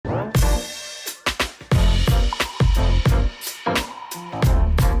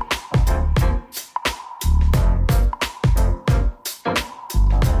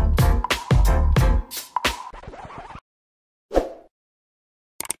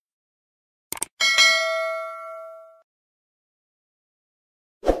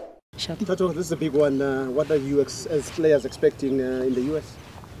Thato, this is a big one. What are you as players expecting in the US?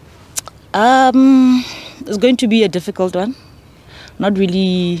 It's going to be a difficult one. Not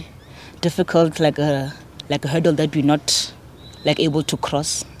really difficult like a hurdle that we're not able to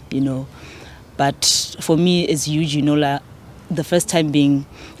cross, But for me, it's huge, the first time being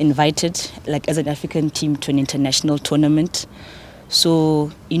invited as an African team to an international tournament.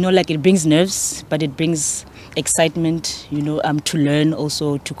 So, it brings nerves, but it brings excitement, to learn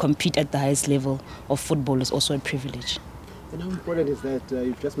also, to compete at the highest level of football is also a privilege. And how important is that?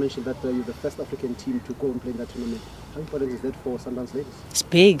 You've just mentioned that you're the first African team to go and play in that tournament. How important is that for Sundowns Ladies? It's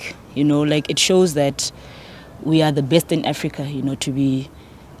big, it shows that we are the best in Africa, to be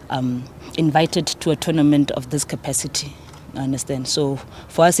invited to a tournament of this capacity. I understand. So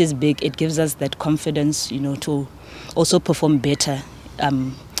for us, it's big. It gives us that confidence, to also perform better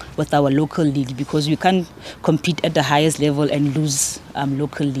with our local league, because we can't compete at the highest level and lose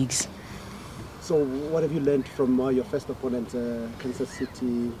local leagues. So what have you learned from your first opponent, Kansas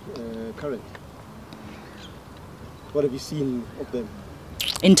City Current? What have you seen of them?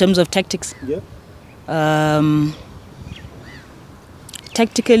 In terms of tactics? Yeah.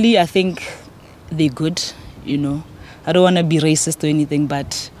 Tactically, I think they're good, I don't want to be racist or anything,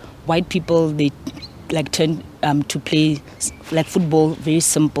 but white people, they turn to play football very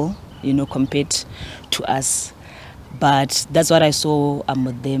simple, compared to us. But that's what I saw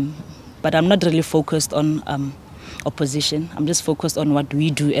with them. But I'm not really focused on opposition. I'm just focused on what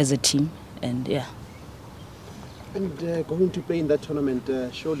we do as a team, and yeah. And going to play in that tournament,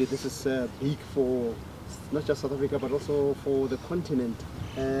 surely this is big for not just South Africa, but also for the continent.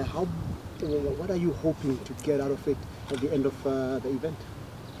 What are you hoping to get out of it at the end of the event?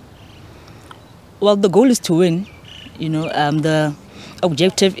 Well, the goal is to win. The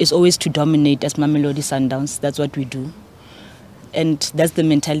objective is always to dominate as Mamelodi Sundowns. That's what we do. And that's the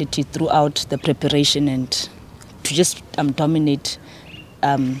mentality throughout the preparation, and to just dominate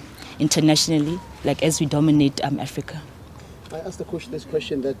internationally, as we dominate Africa. I asked the coach this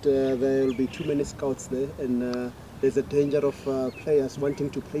question that there will be too many scouts there, and there's a danger of players wanting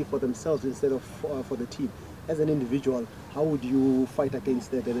to play for themselves instead of for the team. As an individual, how would you fight against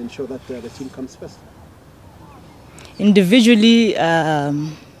that and ensure that the team comes first? Individually,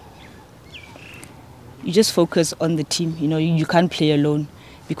 you just focus on the team. You can't play alone,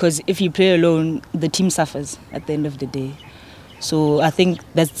 because if you play alone, the team suffers at the end of the day. So I think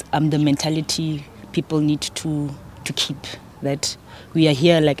that's the mentality people need to keep, that we are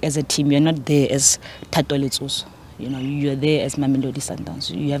here as a team. You're not there as Thato Letsoso. You're there as Mamelodi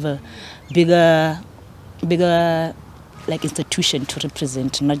Sundowns. You have a bigger institution to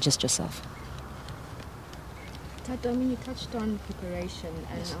represent, not just yourself. Thato, you touched on preparation,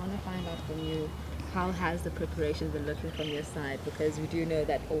 and I want to find out from you, how has the preparation been looking from your side? Because we do know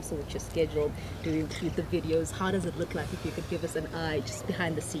that also with your schedule, doing the videos, how does it look like, if you could give us an eye just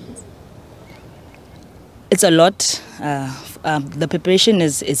behind the scenes? It's a lot. The preparation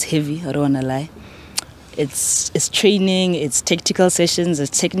is heavy, I don't want to lie. It's training, it's tactical sessions,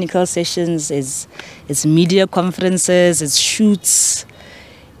 it's technical sessions, it's media conferences, it's shoots,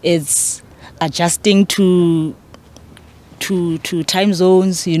 it's adjusting to time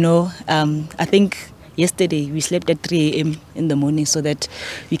zones, I think yesterday we slept at 3 a.m. in the morning so that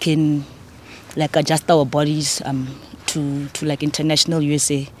we can adjust our bodies to international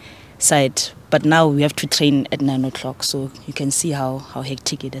USA side. But now we have to train at 9 o'clock, so you can see how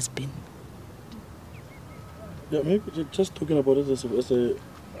hectic it has been. Yeah, maybe just talking about it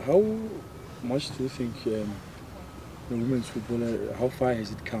how much do you think the women's football, how far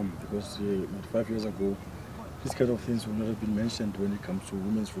has it come? Because 5 years ago, these kind of things would not have been mentioned when it comes to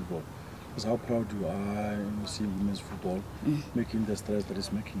women's football. Because how proud you are in seeing women's football making the strides that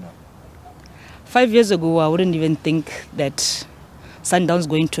it's making now. 5 years ago, I wouldn't even think that Sundowns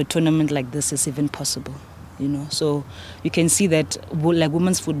going to a tournament like this is even possible. So you can see that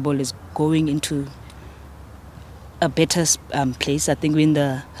women's football is going into a better place. I think we're in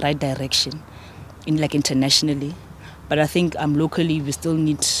the right direction, internationally. But I think locally we still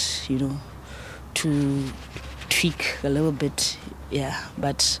need, to tweak a little bit. Yeah,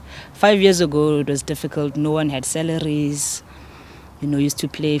 but 5 years ago it was difficult. No one had salaries. Used to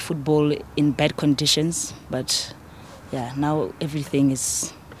play football in bad conditions. But yeah, now everything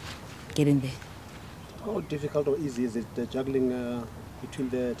is getting there. How difficult or easy is it juggling between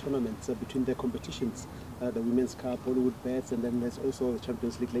the tournaments, between the competitions, the Women's Cup, Hollywood Bets, and then there's also the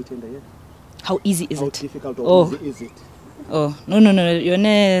Champions League later in the year? How easy is it? How difficult or easy is it? Oh, no.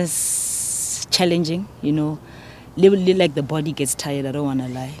 It's challenging, Literally, the body gets tired, I don't want to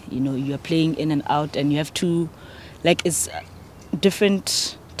lie. You're playing in and out, and you have to, it's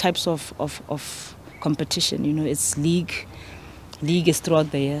different types of competition. You know, it's league is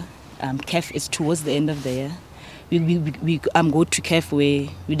throughout the year. CAF is towards the end of the year. We go to CAF where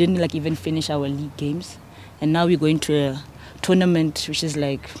we didn't like even finish our league games, and now we're going to a tournament which is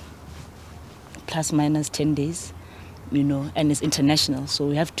like plus minus 10 days, you know, and it's international. So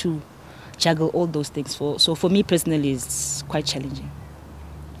we have to juggle all those things. So for me personally, it's quite challenging.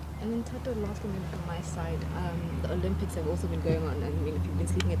 And then Thato, last one from my side, the Olympics have also been going on. I mean, if you've been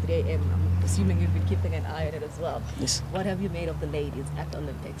sleeping at 3 a.m., I'm assuming you've been keeping an eye on it as well. Yes. What have you made of the ladies at the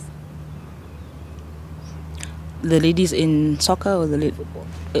Olympics? The ladies in soccer or the Football.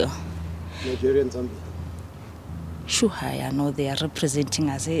 Nigeria and Zambia. Sure, I know they are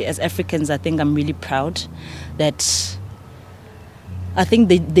representing us. As Africans, I think I'm really proud that I think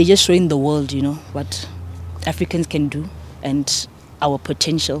they're just showing the world, you know, what Africans can do and our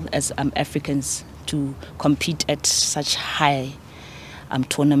potential as Africans to compete at such high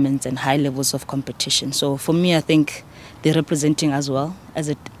tournaments and high levels of competition. So for me, I think they're representing as well as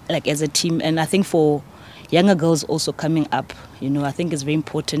a team, and I think for younger girls also coming up, you know, I think it's very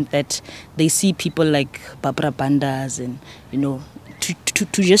important that they see people like Barbara Bandas and, you know,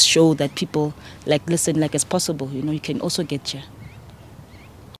 to just show that people like, listen, like it's possible, you know, you can also get here.